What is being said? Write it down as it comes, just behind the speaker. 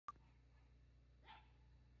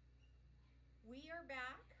We are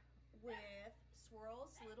back with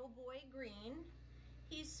Swirl's little boy Green.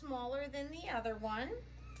 He's smaller than the other one.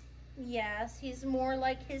 Yes, he's more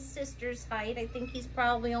like his sister's height. I think he's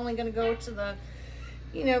probably only going to go to the,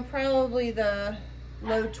 probably the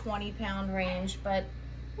low 20-pound range, but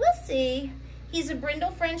we'll see. He's a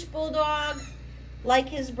brindle French Bulldog. Like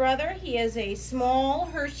his brother, he has a small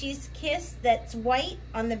Hershey's Kiss that's white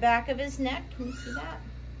on the back of his neck. Can you see that?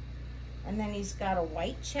 And then he's got a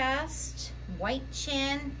white chest, white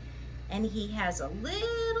chin, and he has a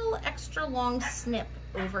little extra long snip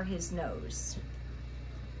over his nose.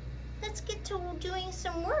 Let's get to doing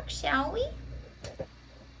some work, shall we? Here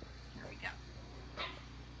we go.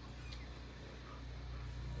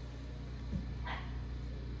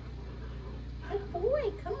 Good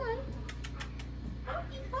boy, come on.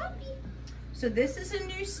 Poppy, Poppy. So this is a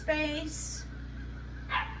new space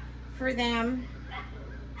for them.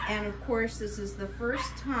 And of course, this is the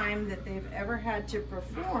first time that they've ever had to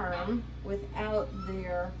perform without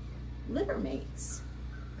their litter mates.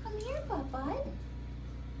 Come here, Bud.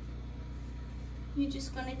 You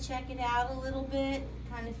just gonna check it out a little bit,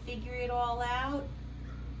 kind of figure it all out?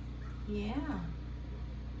 Yeah.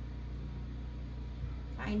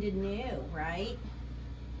 Kind of new, right?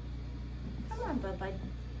 Come on, Bud.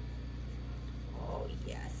 Oh,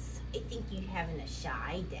 yes. I think you're having a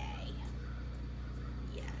shy day.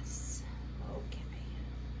 Yes. Okay.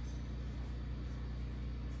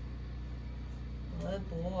 Good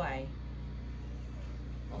boy.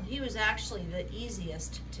 Well, he was actually the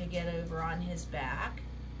easiest to get over on his back.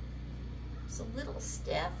 It's a little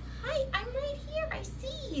stiff. Hi, I'm right here. I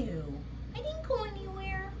see you. I didn't go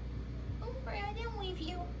anywhere. Don't worry, I didn't leave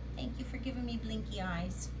you. Thank you for giving me blinky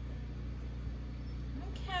eyes.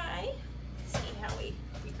 Okay. Let's see how he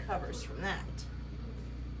recovers from that.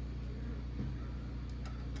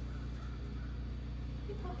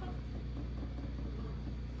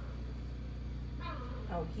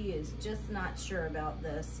 Oh, he is just not sure about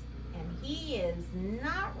this. And he is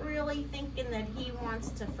not really thinking that he wants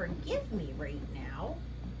to forgive me right now.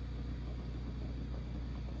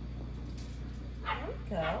 There we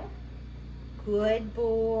go. Good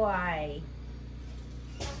boy.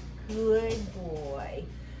 Good boy.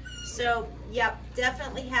 So, yep,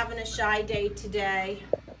 definitely having a shy day today.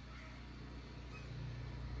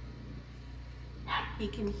 You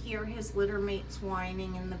can hear his litter mates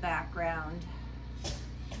whining in the background.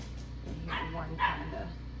 You hear one kind of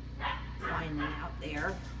whining out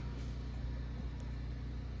there.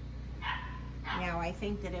 Now, I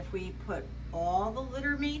think that if we put all the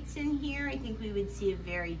litter mates in here, I think we would see a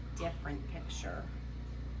very different picture.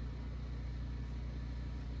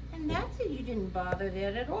 And that's it. You didn't bother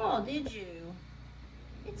that at all, did you?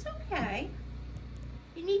 It's okay.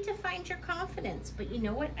 You need to find your confidence, but you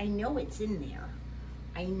know what? I know it's in there.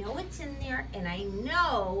 I know it's in there, and I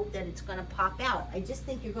know that it's going to pop out. I just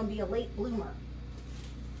think you're going to be a late bloomer.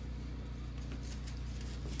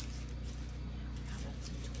 How about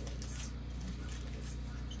some toys?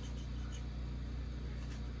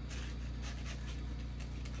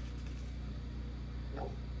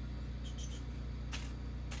 Nope.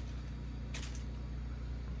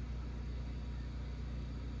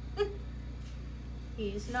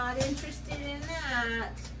 He's not interested in that.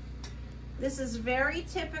 This is very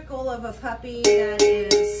typical of a puppy that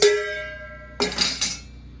is,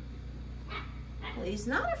 well, he's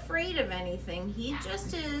not afraid of anything. He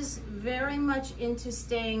just is very much into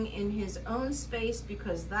staying in his own space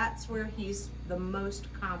because that's where he's the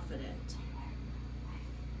most confident,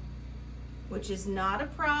 which is not a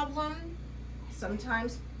problem.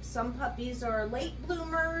 Sometimes some puppies are late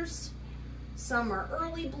bloomers, some are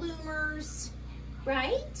early bloomers,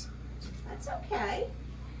 right? That's okay.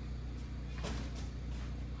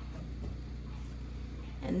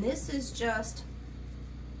 And this is just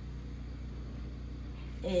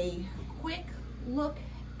a quick look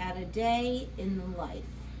at a day in the life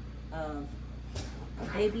of a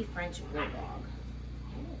baby French Bulldog.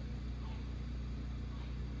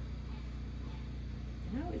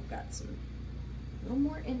 Now we've got a little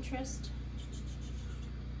more interest.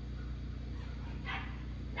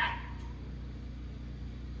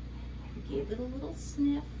 Give it a little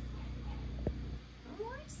sniff.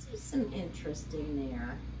 I see some interest in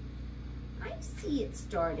there. I see it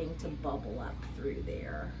starting to bubble up through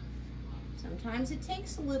there. Sometimes it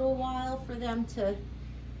takes a little while for them to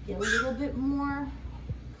get a little bit more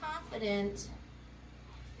confident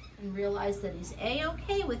and realize that he's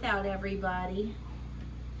A-okay without everybody.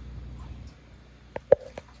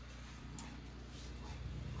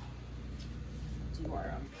 Do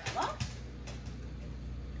our umbrella.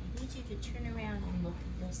 I need you to turn around and look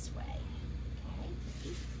this way. Okay?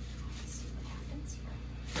 Let's see what happens.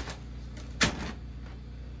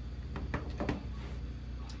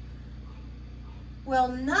 Well,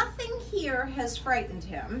 nothing here has frightened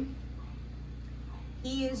him.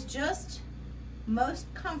 He is just most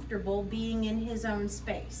comfortable being in his own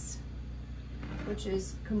space, which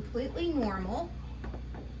is completely normal.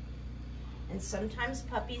 And sometimes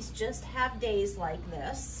puppies just have days like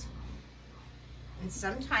this. And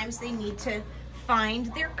sometimes they need to find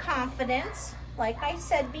their confidence, like I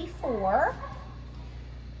said before.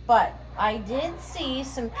 But I did see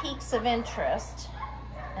some peaks of interest,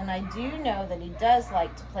 and I do know that he does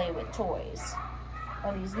like to play with toys.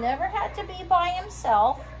 But he's never had to be by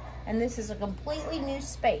himself, and this is a completely new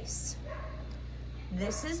space.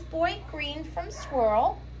 This is Boy Green from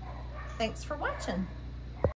Swirl. Thanks for watching.